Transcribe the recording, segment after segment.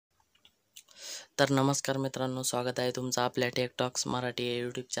तर नमस्कार मित्रांनो, स्वागत आहे तुमचं आपल्या टेक टॉक्स मराठी या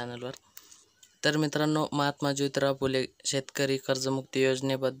यूट्यूब चॅनलवर. तर मित्रांनो, महात्मा ज्योतिराव फुले शेतकरी कर्जमुक्ती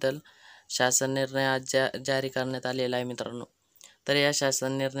योजनेबद्दल शासन निर्णय आज जारी करण्यात आलेला आहे मित्रांनो. तर या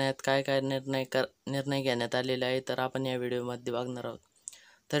शासन निर्णयात काय काय निर्णय घेण्यात आलेले आहे तर आपण या व्हिडिओमध्ये बघणार आहोत.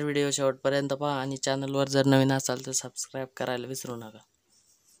 तर व्हिडिओ शेवटपर्यंत पहा आणि चॅनलवर जर नवीन असाल तर सबस्क्राईब करायला विसरू नका.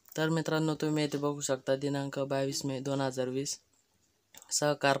 तर मित्रांनो, तुम्ही इथे बघू शकता दिनांक 22 मे 2020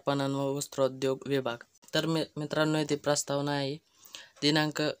 सहकार पणन व वस्त्रोद्योग विभाग. तर मित्रांनो, येथे प्रस्तावना आहे.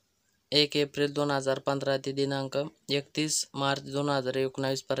 दिनांक 1 एप्रिल 2015 ते दिनांक 31 मार्च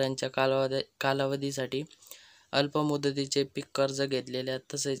 2019 पर्यंतच्या कालावधीसाठी अल्पमुदतीचे पीक कर्ज घेतलेल्या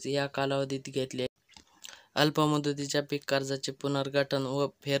तसेच या कालावधीत घेतले अल्पमुदतीच्या पीक कर्जाचे पुनर्गठन व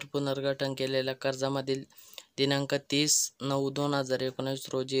फेरपुनर्गठन केलेल्या कर्जामधील दिनांक 30/9/2019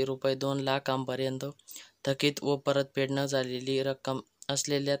 रोजी रुपये 2 लाखांपर्यंत थकीत व परतफेड न झालेली रक्कम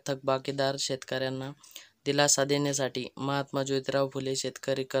असलेल्या थकबाकीदार शेतकऱ्यांना दिलासा देण्यासाठी महात्मा ज्योतिराव फुले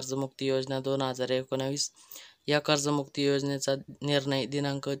शेतकरी कर्जमुक्ती योजना 2019 या कर्जमुक्ती योजनेचा निर्णय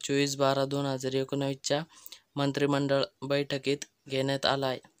दिनांक 24/12/2019च्या मंत्रिमंडळ बैठकीत घेण्यात आला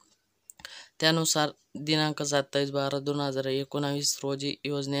आहे. त्यानुसार दिनांक 27/12/2019 रोजी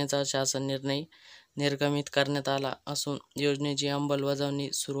योजनेचा शासन निर्णय निर्गमित करण्यात आला असून योजनेची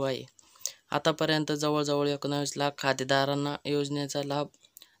अंमलबजावणी सुरू आहे. आतापर्यंत जवळजवळ 19 लाख खातेदारांना योजनेचा लाभ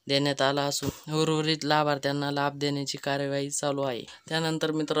देण्यात आला असून उर्वरित लाभार्थ्यांना लाभ देण्याची कार्यवाही चालू आहे.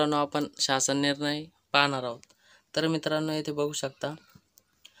 त्यानंतर मित्रांनो, आपण शासन निर्णय पाहणार आहोत. तर मित्रांनो, येथे बघू शकता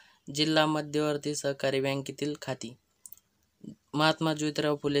जिल्हा मध्यवर्ती सहकारी बँकेतील खाती. महात्मा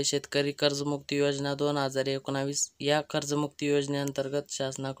ज्योतिराव फुले शेतकरी कर्जमुक्ती योजना 2019 या कर्जमुक्ती योजनेअंतर्गत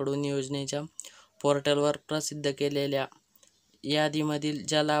शासनाकडून योजनेच्या पोर्टलवर प्रसिद्ध केलेल्या यादीमधील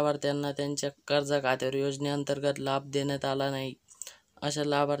ज्या लाभार्थ्यांना त्यांच्या कर्ज खात्यावर योजनेअंतर्गत लाभ देण्यात आला नाही अशा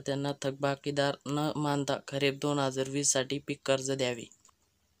लाभार्थ्यांना थकबाकीदार न मानता खरीप 2020 साठी पीक कर्ज द्यावे.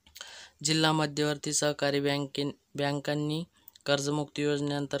 जिल्हा मध्यवर्ती सहकारी बँकांनी कर्जमुक्ती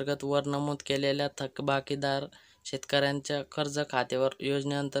योजनेअंतर्गत वर नमूद केलेल्या थकबाकीदार शेतकऱ्यांच्या कर्ज खात्यावर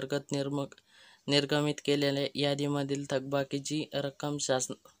योजनेअंतर्गत निर्गमित केलेल्या यादीमधील थकबाकीची रक्कम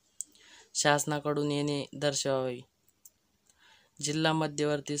शासनाकडून येणे दर्शवावी. जिल्हा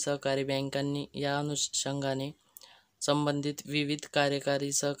मध्यवर्ती सहकारी बँकांनी या अनुषंगाने संबंधित विविध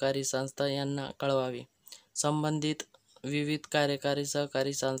कार्यकारी सहकारी संस्था यांना कळवावे. संबंधित विविध कार्यकारी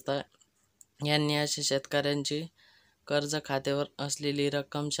सहकारी संस्था यांनी अशा शेतकऱ्यांची कर्ज खात्यावर असलेली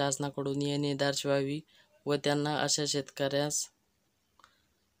रक्कम शासनाकडून येणे दर्शवावी व त्यांना अशा शेतकऱ्यास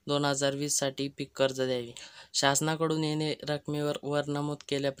 2020 साठी पीक कर्ज द्यावे. शासनाकडून येणे रकमेवर वर नमूद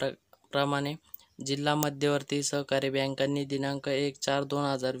केल्याप्रमाणे जिल्हा मध्यवर्ती सहकारी बँकांनी दिनांक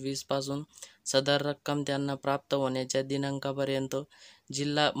 1/4/2020 पासून सदर रक्कम त्यांना प्राप्त होण्याच्या दिनांकापर्यंत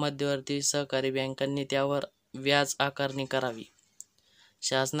जिल्हा मध्यवर्ती सहकारी बँकांनी त्यावर व्याज आकारणी करावी.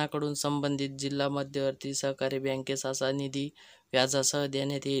 शासनाकडून संबंधित जिल्हा मध्यवर्ती सहकारी बँकेस असा निधी व्याजासह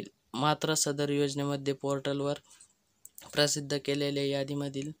देण्यात येईल. मात्र सदर योजनेमध्ये पोर्टलवर प्रसिद्ध केलेल्या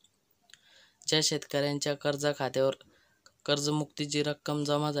यादीमधील ज्या शेतकऱ्यांच्या कर्ज खात्यावर कर्जमुक्तीची रक्कम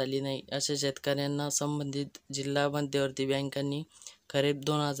जमा झाली नाही अशा शेतकऱ्यांना संबंधित जिल्हा मध्यवर्ती बँकांनी खरीप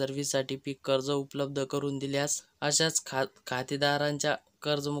 2020 साठी पीक कर्ज उपलब्ध करून दिल्यास अशाच खातेदारांच्या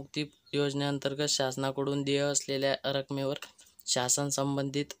कर्जमुक्ती योजनेअंतर्गत शासनाकडून देय असलेल्या रकमेवर शासन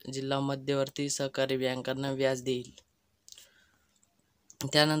संबंधित जिल्हा मध्यवर्ती सहकारी बँकांना व्याज देईल.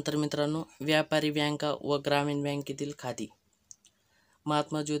 त्यानंतर मित्रांनो, व्यापारी बँका व ग्रामीण बँकेतील खाती.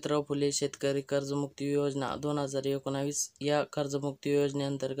 महात्मा ज्योतिराव फुले शेतकरी कर्जमुक्ती योजना 2019 या कर्जमुक्ती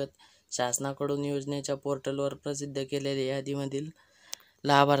योजनेअंतर्गत शासनाकडून योजनेच्या पोर्टलवर प्रसिद्ध केलेल्या यादीमधील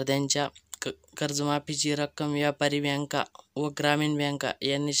लाभार्थ्यांच्या कर्जमाफीची रक्कम व्यापारी बँका व ग्रामीण बँका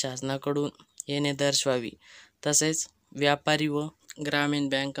यांनी शासनाकडून येणे दर्शवावी. तसेच व्यापारी व ग्रामीण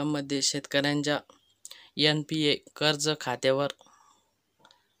बँकांमध्ये शेतकऱ्यांच्या NPA कर्ज खात्यावर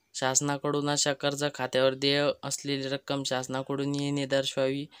शासनाकडून अशा कर्ज खात्यावर देय असलेली रक्कम शासनाकडून येणे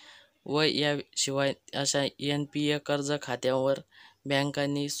दर्शवावी व याशिवाय अशा NPA कर्ज खात्यावर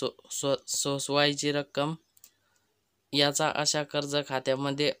बँकांनी सोसवायची रक्कम याचा अशा कर्ज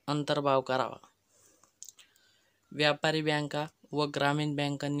खात्यामध्ये अंतर्भाव करावा. व्यापारी बँका व ग्रामीण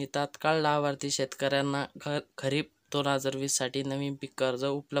बँकांनी तात्काळ लाभार्थी शेतकऱ्यांना खरीप 2020 साठी नवीन पीक कर्ज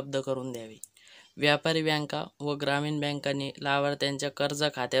उपलब्ध करून द्यावे. व्यापारी बँका व ग्रामीण बँकांनी लाभार्थ्यांच्या कर्ज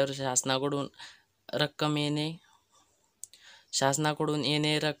खात्यावर शासनाकडून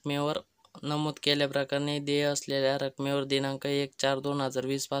येणे रकमेवर नमूद केल्याप्रकारे देय असलेल्या रकमेवर दिनांक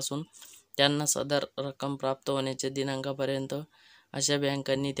 1/4/2020 पासून त्यांना सदर रक्कम प्राप्त होण्याच्या दिनांकापर्यंत अशा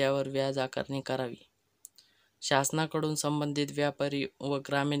बँकांनी त्यावर व्याज आकारणी करावी. शासनाकडून संबंधित व्यापारी व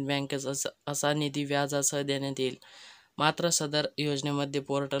ग्रामीण बँकेस असा निधी व्याजासह देण्यात येईल. मात्र सदर योजनेमध्ये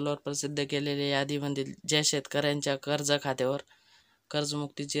पोर्टलवर प्रसिद्ध केलेल्या यादीमधील ज्या शेतकऱ्यांच्या कर्ज खात्यावर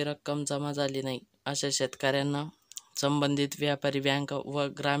कर्जमुक्तीची रक्कम जमा झाली नाही अशा शेतकऱ्यांना संबंधित व्यापारी बँक व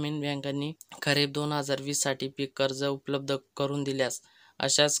ग्रामीण बँकांनी खरीप 2020साठी पीक कर्ज उपलब्ध करून दिल्यास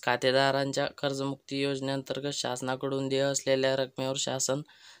अशाच खातेदारांच्या कर्जमुक्ती योजनेअंतर्गत शासनाकडून देय असलेल्या रकमेवर शासन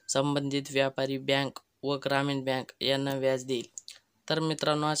संबंधित व्यापारी बँक व ग्रामीण बँक यांना व्याज देईल. तर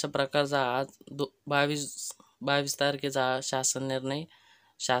मित्रांनो, अशा प्रकारचा आज 22 तारखेचा हा शासन निर्णय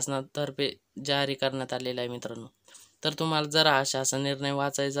शासनातर्फे जारी करण्यात आलेला आहे मित्रांनो. तर तुम्हाला जर हा शासन निर्णय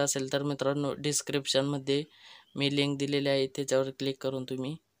वाचायचा असेल तर मित्रांनो, डिस्क्रिप्शनमध्ये मी लिंक दिलेली आहे, त्याच्यावर क्लिक करून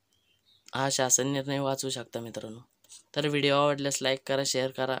तुम्ही हा शासन निर्णय वाचू शकता मित्रांनो. तर व्हिडिओ आवडल्यास लाईक करा,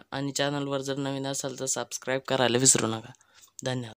 शेअर करा आणि चॅनलवर जर नवीन असाल तर सबस्क्राईब करायला विसरू नका. धन्यवाद.